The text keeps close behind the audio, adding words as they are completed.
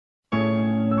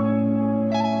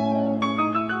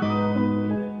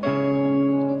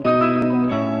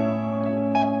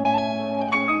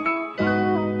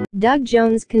Doug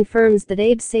Jones confirms that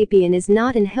Abe Sapien is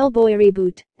not in Hellboy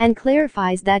reboot, and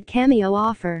clarifies that cameo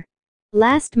offer.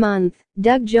 Last month,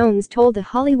 Doug Jones told a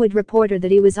Hollywood Reporter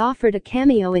that he was offered a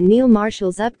cameo in Neil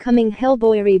Marshall's upcoming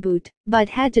Hellboy reboot, but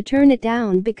had to turn it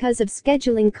down because of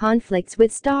scheduling conflicts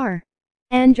with Star.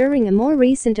 And during a more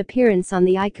recent appearance on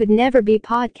the I Could Never Be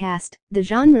podcast, the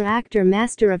genre actor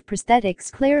master of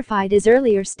prosthetics clarified his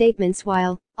earlier statements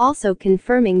while also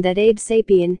confirming that Abe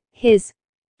Sapien, his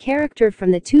character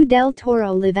from the two Del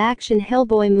Toro live-action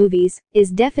Hellboy movies, is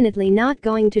definitely not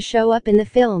going to show up in the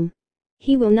film.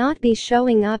 He will not be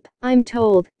showing up, I'm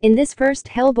told, in this first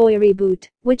Hellboy reboot,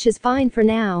 which is fine for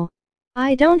now.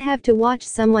 I don't have to watch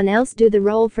someone else do the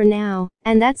role for now,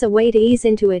 and that's a way to ease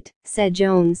into it, said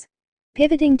Jones.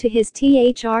 Pivoting to his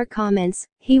THR comments,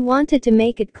 he wanted to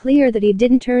make it clear that he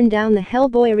didn't turn down the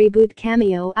Hellboy reboot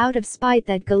cameo out of spite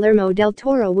that Guillermo del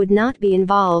Toro would not be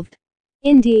involved.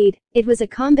 Indeed, it was a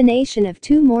combination of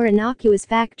two more innocuous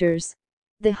factors.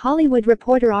 The Hollywood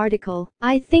Reporter article,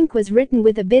 I think, was written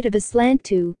with a bit of a slant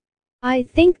too. I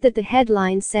think that the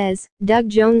headline says, Doug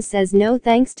Jones says no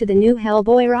thanks to the new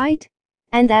Hellboy, right?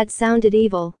 And that sounded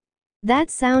evil. That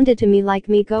sounded to me like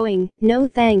me going, no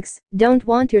thanks, don't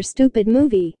want your stupid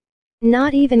movie.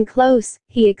 Not even close,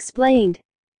 he explained.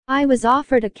 I was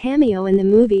offered a cameo in the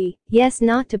movie, yes,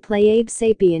 not to play Abe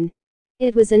Sapien.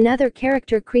 It was another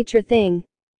character creature thing.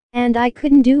 And I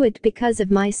couldn't do it because of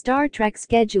my Star Trek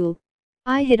schedule.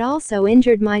 I had also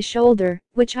injured my shoulder,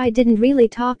 which I didn't really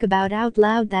talk about out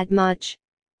loud that much.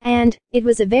 And it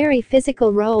was a very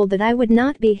physical role that I would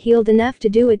not be healed enough to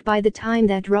do it by the time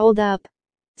that rolled up.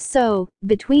 So,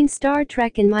 between Star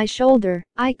Trek and my shoulder,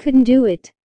 I couldn't do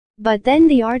it. But then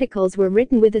the articles were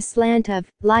written with a slant of,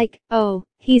 like, oh,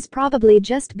 he's probably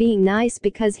just being nice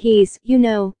because he's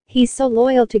so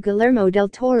loyal to Guillermo del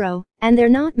Toro, and they're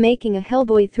not making a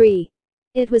Hellboy 3.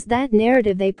 It was that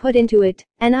narrative they put into it,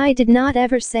 and I did not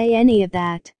ever say any of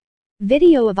that.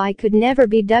 Video of I Could Never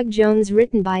Be Doug Jones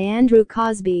written by Andrew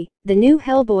Cosby. The new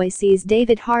Hellboy sees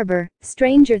David Harbour,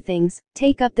 Stranger Things,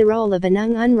 take up the role of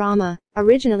Anung Rama,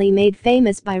 originally made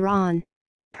famous by Ron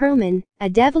Perlman, a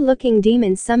devil-looking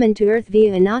demon summoned to Earth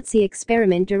via a Nazi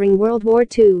experiment during World War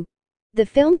II. The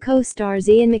film co-stars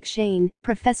Ian McShane,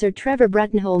 Professor Trevor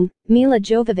Bruttenholm, Mila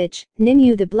Jovovich,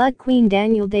 Nimue the Blood Queen,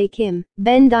 Daniel Day Kim,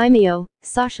 Ben Daimio,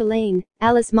 Sasha Lane,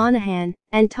 Alice Monaghan,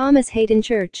 and Thomas Hayden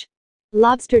Church.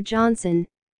 Lobster Johnson.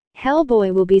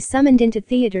 Hellboy will be summoned into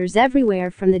theaters everywhere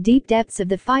from the deep depths of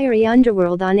the fiery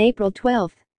underworld on April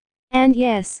 12. And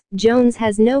yes, Jones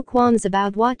has no qualms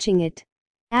about watching it.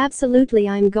 Absolutely,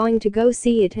 I'm going to go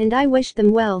see it and I wish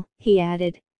them well, he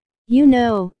added. You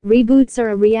know, reboots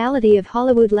are a reality of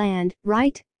Hollywood land,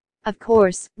 right? Of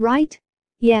course, right?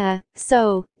 Yeah,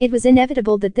 so, it was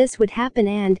inevitable that this would happen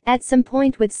and, at some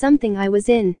point with something I was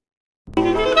in.